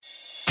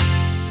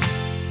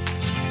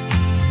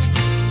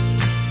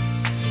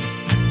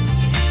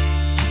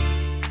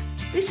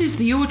This is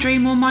the Your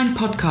Dream or Mine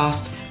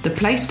podcast, the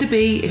place to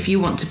be if you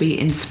want to be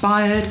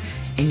inspired,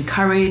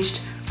 encouraged,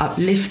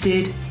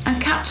 uplifted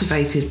and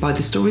captivated by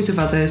the stories of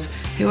others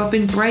who have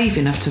been brave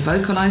enough to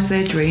vocalise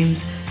their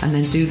dreams and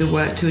then do the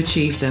work to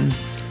achieve them.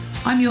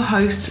 I'm your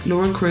host,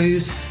 Laura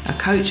Cruz, a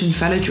coach and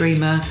fellow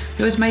dreamer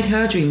who has made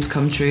her dreams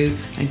come true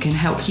and can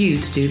help you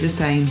to do the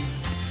same.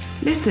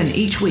 Listen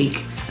each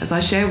week as I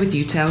share with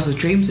you tales of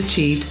dreams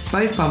achieved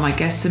both by my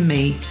guests and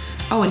me.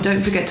 Oh, and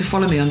don't forget to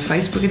follow me on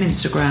Facebook and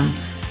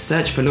Instagram.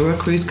 Search for Laura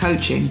Cruz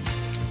Coaching.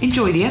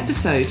 Enjoy the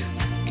episode.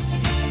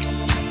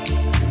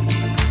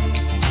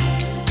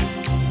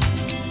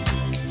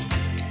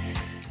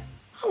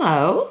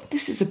 Hello,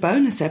 this is a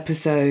bonus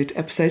episode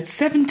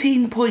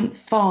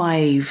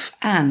 17.5,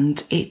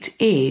 and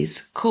it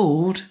is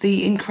called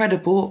The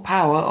Incredible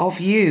Power of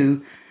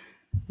You.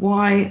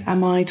 Why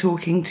am I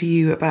talking to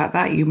you about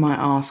that, you might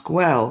ask?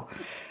 Well,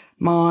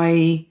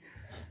 my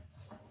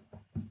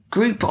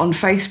group on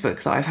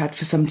Facebook that I've had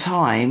for some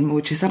time,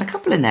 which has had a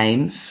couple of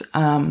names,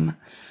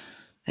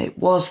 it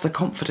was The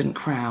Confident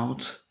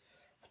Crowd.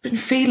 I've been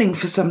feeling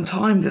for some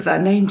time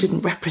that name didn't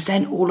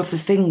represent all of the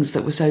things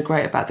that were so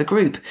great about the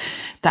group.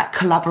 That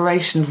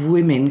collaboration of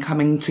women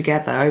coming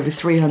together, over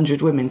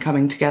 300 women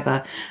coming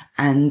together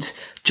and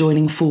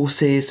joining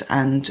forces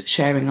and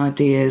sharing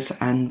ideas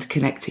and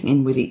connecting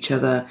in with each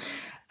other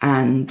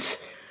and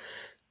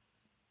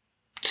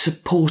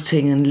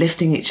supporting and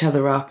lifting each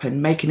other up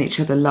and making each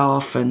other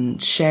laugh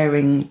and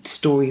sharing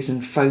stories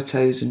and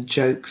photos and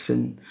jokes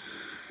and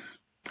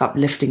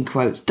uplifting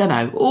quotes. Don't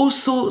know, all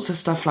sorts of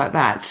stuff like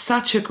that. It's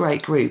such a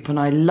great group and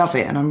I love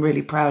it and I'm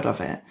really proud of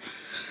it.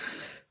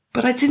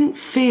 But I didn't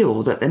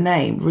feel that the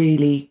name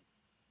really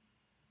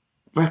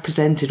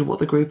represented what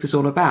the group is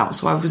all about.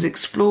 So I was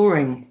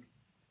exploring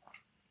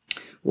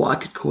what I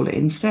could call it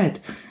instead.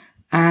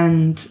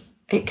 And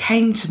it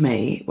came to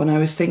me when I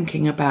was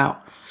thinking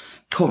about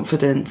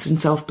confidence and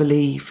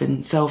self-belief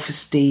and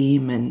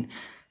self-esteem and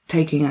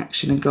taking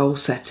action and goal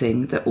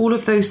setting, that all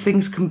of those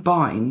things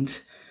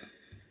combined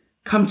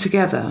come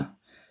together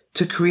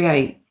to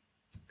create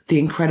the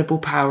incredible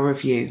power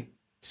of you.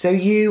 So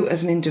you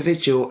as an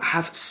individual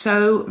have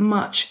so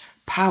much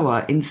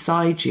power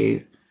inside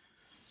you,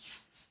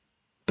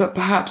 but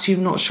perhaps you're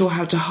not sure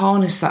how to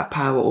harness that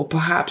power, or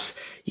perhaps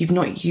you've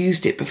not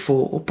used it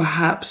before, or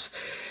perhaps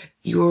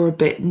you're a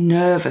bit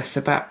nervous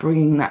about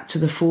bringing that to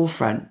the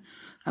forefront.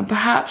 And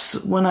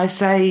perhaps when I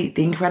say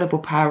the incredible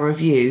power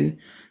of you,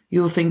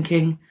 you're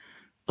thinking,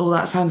 oh,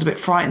 that sounds a bit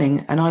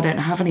frightening and I don't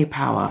have any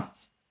power.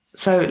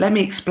 So let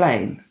me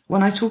explain.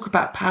 When I talk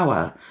about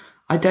power,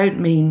 I don't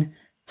mean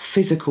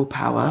physical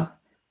power.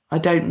 I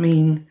don't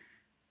mean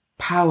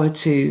power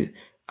to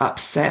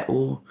upset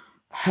or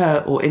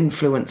hurt or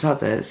influence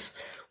others.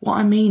 What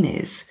I mean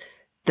is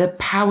the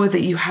power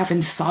that you have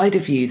inside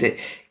of you that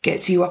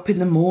gets you up in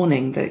the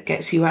morning, that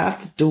gets you out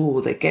of the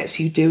door, that gets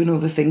you doing all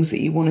the things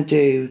that you want to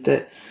do,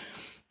 that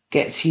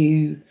gets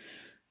you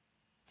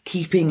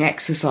keeping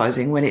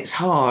exercising when it's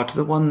hard,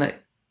 the one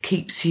that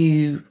keeps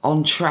you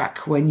on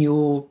track when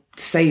you're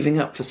saving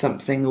up for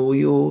something or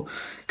you're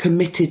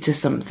committed to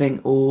something,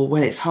 or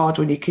when it's hard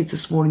when your kids are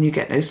small and you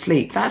get no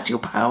sleep. That's your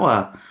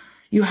power.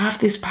 You have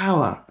this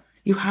power.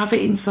 You have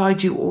it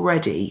inside you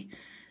already.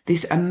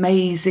 This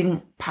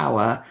amazing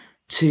power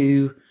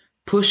to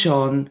push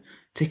on,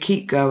 to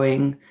keep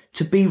going,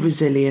 to be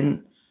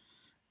resilient,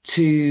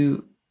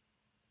 to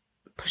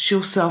push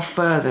yourself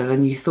further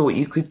than you thought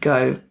you could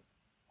go.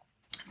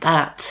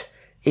 That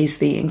is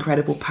the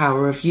incredible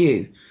power of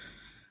you.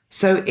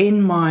 So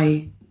in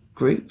my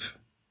group,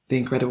 The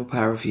Incredible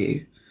Power of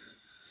You,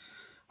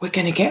 we're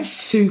going to get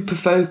super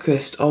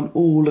focused on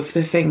all of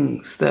the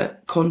things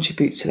that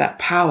contribute to that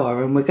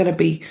power. And we're going to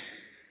be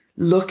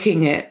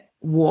looking at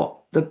what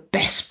the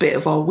best bit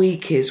of our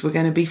week is. We're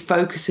going to be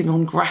focusing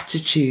on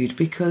gratitude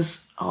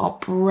because our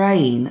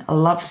brain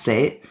loves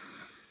it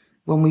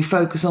when we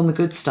focus on the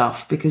good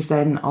stuff, because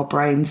then our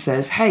brain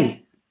says,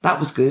 hey, that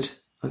was good.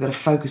 I've got to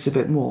focus a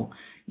bit more.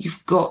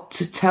 You've got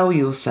to tell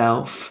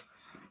yourself,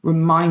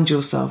 remind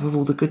yourself of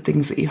all the good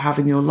things that you have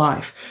in your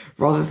life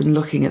rather than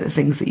looking at the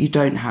things that you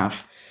don't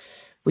have.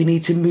 We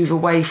need to move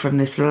away from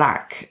this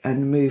lack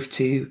and move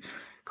to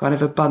kind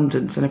of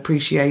abundance and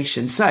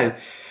appreciation. So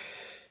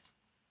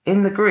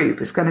in the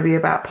group, it's going to be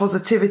about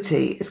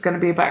positivity. It's going to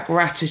be about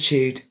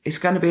gratitude. It's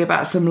going to be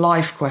about some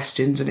life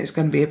questions, and it's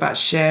going to be about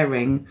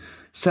sharing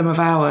some of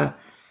our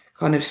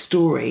kind of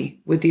story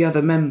with the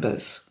other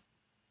members.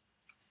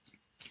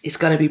 It's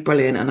going to be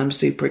brilliant and I'm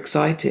super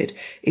excited.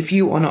 If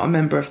you are not a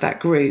member of that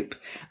group,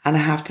 and I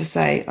have to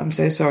say, I'm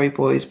so sorry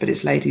boys, but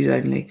it's ladies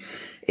only.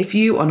 If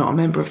you are not a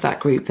member of that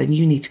group, then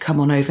you need to come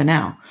on over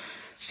now.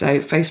 So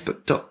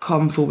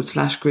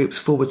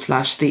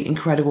facebook.com/groups/ The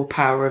Incredible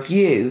Power of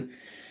You.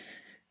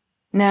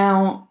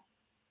 Now,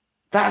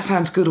 that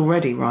sounds good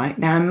already, right?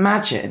 Now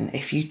imagine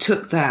if you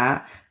took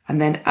that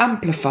and then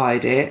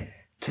amplified it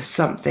to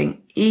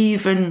something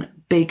even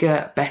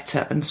bigger,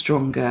 better and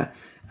stronger.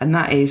 And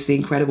that is The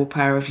Incredible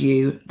Power of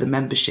You, the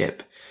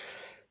membership.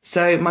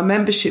 So my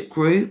membership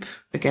group,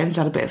 again, has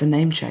had a bit of a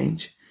name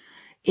change,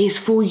 is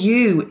for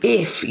you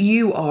if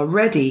you are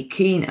ready,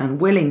 keen and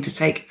willing to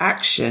take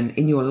action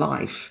in your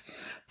life.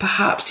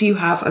 Perhaps you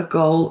have a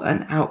goal,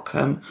 an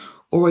outcome,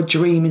 or a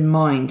dream in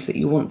mind that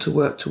you want to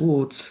work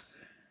towards.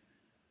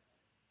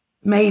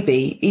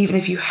 Maybe, even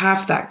if you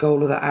have that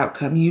goal or that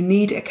outcome, you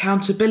need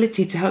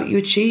accountability to help you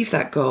achieve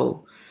that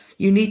goal.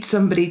 You need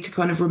somebody to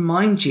kind of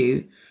remind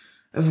you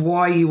of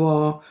why you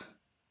are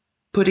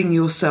putting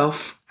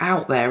yourself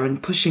out there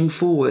and pushing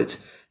forward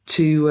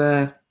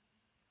to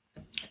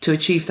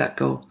achieve that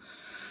goal.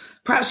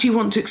 Perhaps you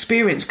want to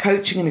experience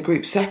coaching in a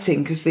group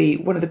setting, because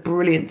one of the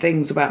brilliant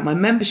things about my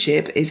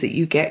membership is that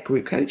you get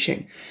group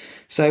coaching.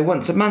 So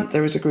once a month,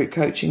 there is a group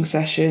coaching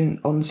session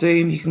on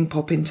Zoom. You can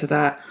pop into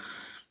that.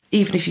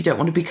 Even if you don't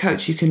want to be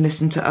coached, you can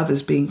listen to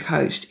others being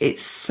coached.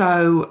 It's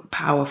so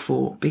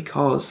powerful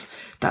because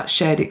that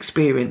shared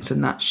experience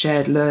and that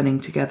shared learning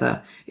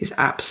together is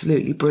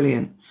absolutely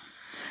brilliant.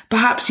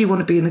 Perhaps you want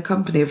to be in the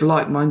company of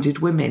like-minded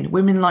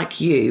women like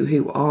you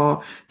who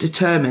are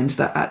determined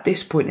that at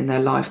this point in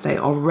their life, they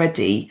are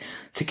ready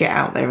to get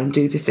out there and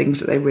do the things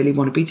that they really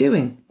want to be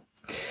doing.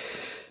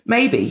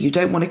 Maybe you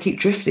don't want to keep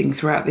drifting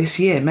throughout this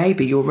year.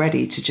 Maybe you're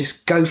ready to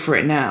just go for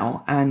it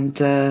now. And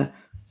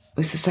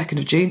it's the 2nd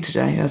of June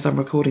today as I'm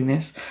recording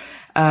this.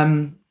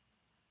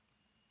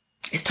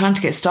 It's time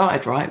to get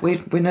started, right? We're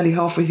nearly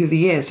halfway through the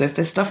year. So if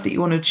there's stuff that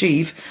you want to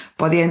achieve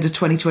by the end of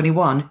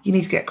 2021, you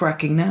need to get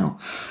cracking now.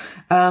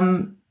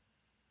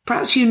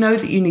 Perhaps you know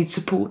that you need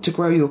support to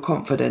grow your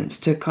confidence,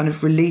 to kind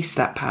of release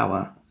that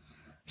power.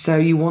 So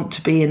you want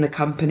to be in the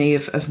company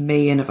of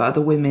me and of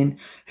other women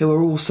who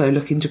are also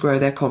looking to grow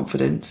their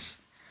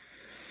confidence.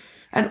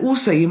 And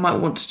also you might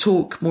want to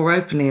talk more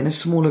openly in a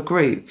smaller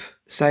group.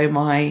 So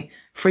my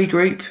free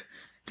group,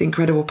 The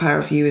Incredible Power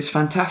of You, is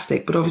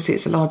fantastic, but obviously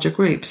it's a larger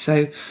group.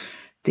 So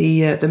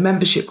the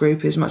membership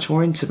group is much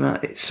more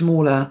intimate. It's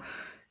smaller.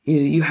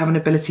 You have an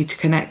ability to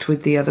connect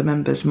with the other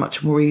members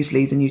much more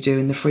easily than you do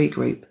in the free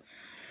group.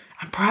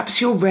 And perhaps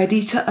you're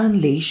ready to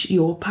unleash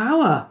your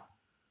power.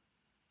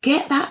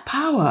 Get that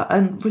power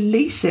and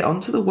release it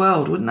onto the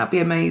world. Wouldn't that be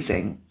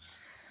amazing?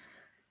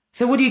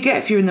 So what do you get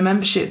if you're in the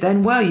membership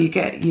then? Well, you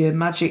get your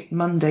Magic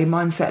Monday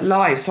Mindset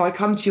Live. So I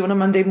come to you on a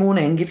Monday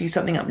morning, give you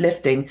something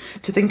uplifting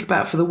to think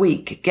about for the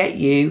week, get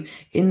you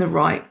in the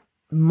right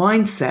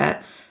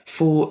mindset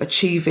for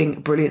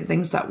achieving brilliant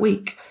things that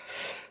week.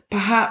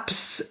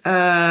 Perhaps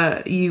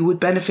you would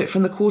benefit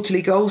from the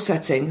quarterly goal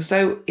setting.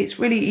 So it's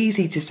really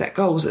easy to set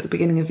goals at the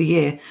beginning of the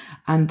year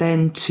and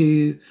then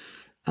to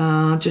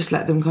just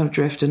let them kind of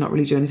drift and not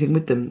really do anything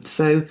with them.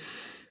 So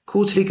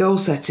quarterly goal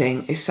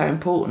setting is so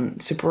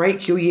important. So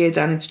break your year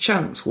down into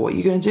chunks. What are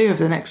you going to do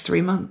over the next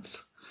 3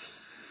 months?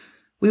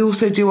 We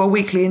also do our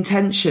weekly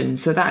intention.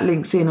 So that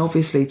links in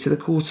obviously to the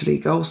quarterly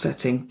goal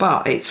setting,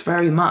 but it's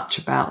very much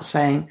about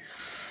saying,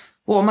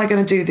 what am I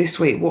going to do this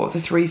week? What are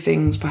the 3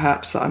 things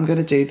perhaps that I'm going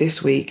to do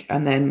this week?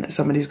 And then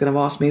somebody's going to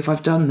ask me if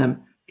I've done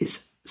them.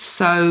 It's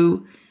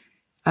so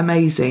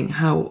amazing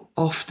how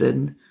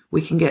often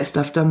we can get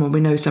stuff done when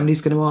we know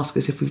somebody's going to ask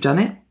us if we've done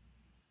it.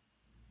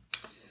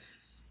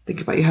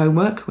 Think about your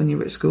homework when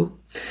you're at school.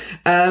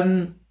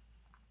 I've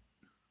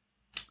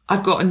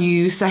got a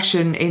new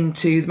session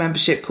into the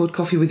membership called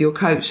Coffee with Your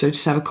Coach. So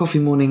just have a coffee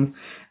morning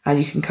and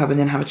you can come and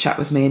then have a chat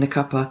with me in a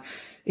cuppa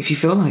if you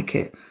feel like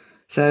it.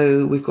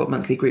 So we've got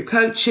monthly group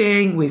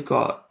coaching. We've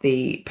got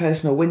the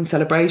personal win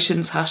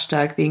celebrations, #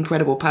 The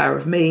Incredible Power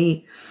of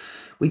Me.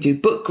 We do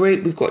book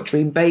group. We've got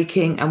dream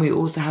baking. And we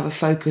also have a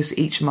focus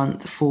each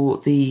month for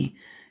the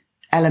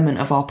element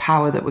of our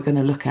power that we're going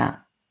to look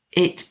at.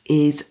 It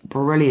is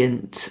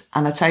brilliant.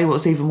 And I tell you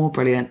what's even more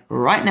brilliant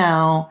right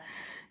now.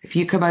 If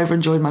you come over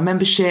and join my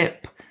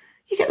membership,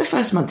 you get the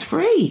first month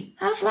free.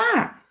 How's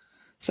that?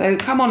 So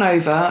come on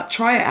over,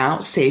 try it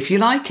out, see if you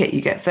like it.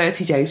 You get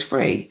 30 days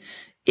free.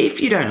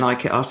 If you don't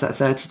like it after that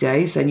 30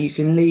 days, then you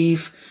can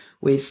leave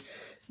with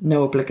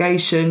no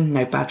obligation,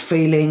 no bad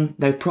feeling,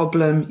 no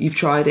problem. You've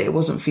tried it. It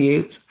wasn't for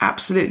you. It's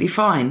absolutely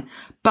fine.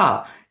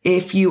 But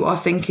if you are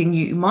thinking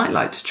you might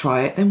like to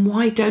try it, then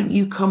why don't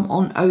you come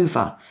on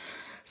over?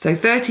 So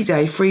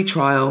 30-day free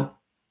trial,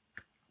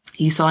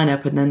 you sign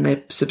up and then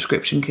the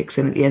subscription kicks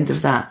in at the end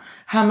of that.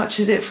 How much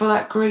is it for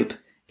that group?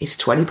 It's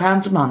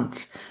 £20 a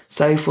month.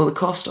 So for the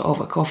cost of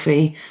a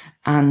coffee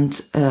and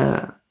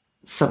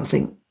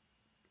something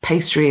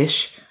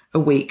pastry-ish a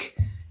week,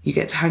 you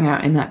get to hang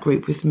out in that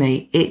group with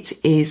me. It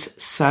is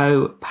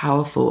so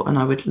powerful and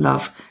I would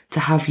love to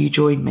have you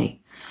join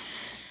me.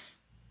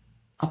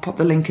 I'll pop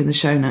the link in the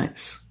show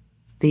notes.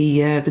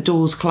 The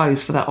doors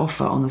close for that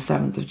offer on the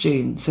 7th of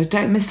June. So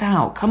don't miss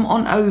out. Come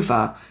on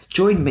over.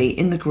 Join me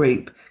in the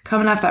group.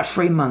 Come and have that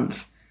free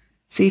month.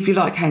 See if you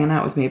like hanging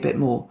out with me a bit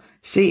more.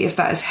 See if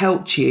that has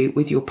helped you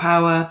with your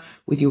power,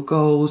 with your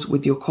goals,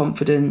 with your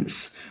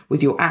confidence,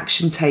 with your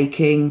action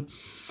taking,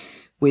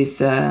 with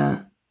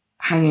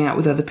hanging out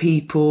with other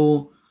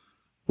people,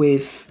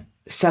 with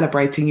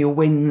celebrating your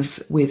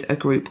wins with a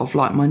group of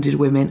like-minded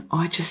women.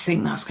 I just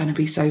think that's going to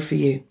be so for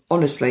you.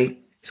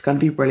 Honestly, it's going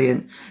to be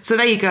brilliant. So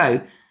there you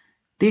go.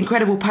 The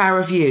Incredible Power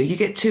of You. You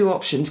get 2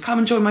 options. Come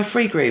and join my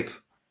free group.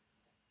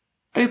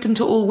 open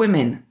to all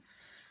women,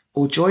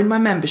 or join my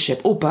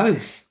membership, or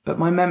both. But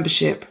my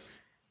membership,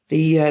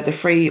 the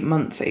free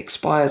month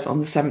expires on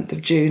the 7th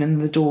of June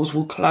and the doors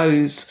will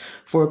close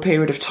for a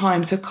period of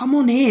time. So come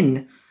on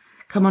in.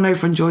 Come on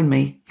over and join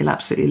me. You'll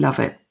absolutely love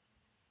it.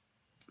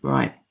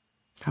 Right.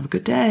 Have a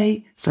good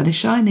day. Sun is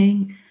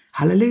shining.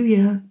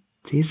 Hallelujah.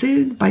 See you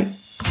soon. Bye.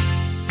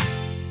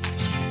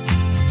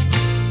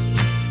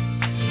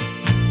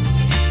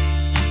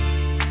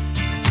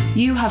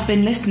 You have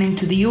been listening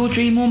to the Your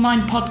Dream or Mine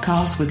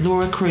podcast with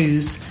Laura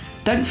Cruz.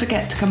 Don't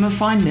forget to come and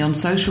find me on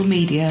social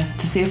media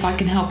to see if I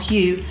can help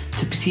you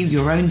to pursue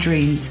your own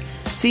dreams.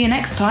 See you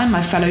next time,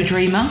 my fellow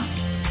dreamer.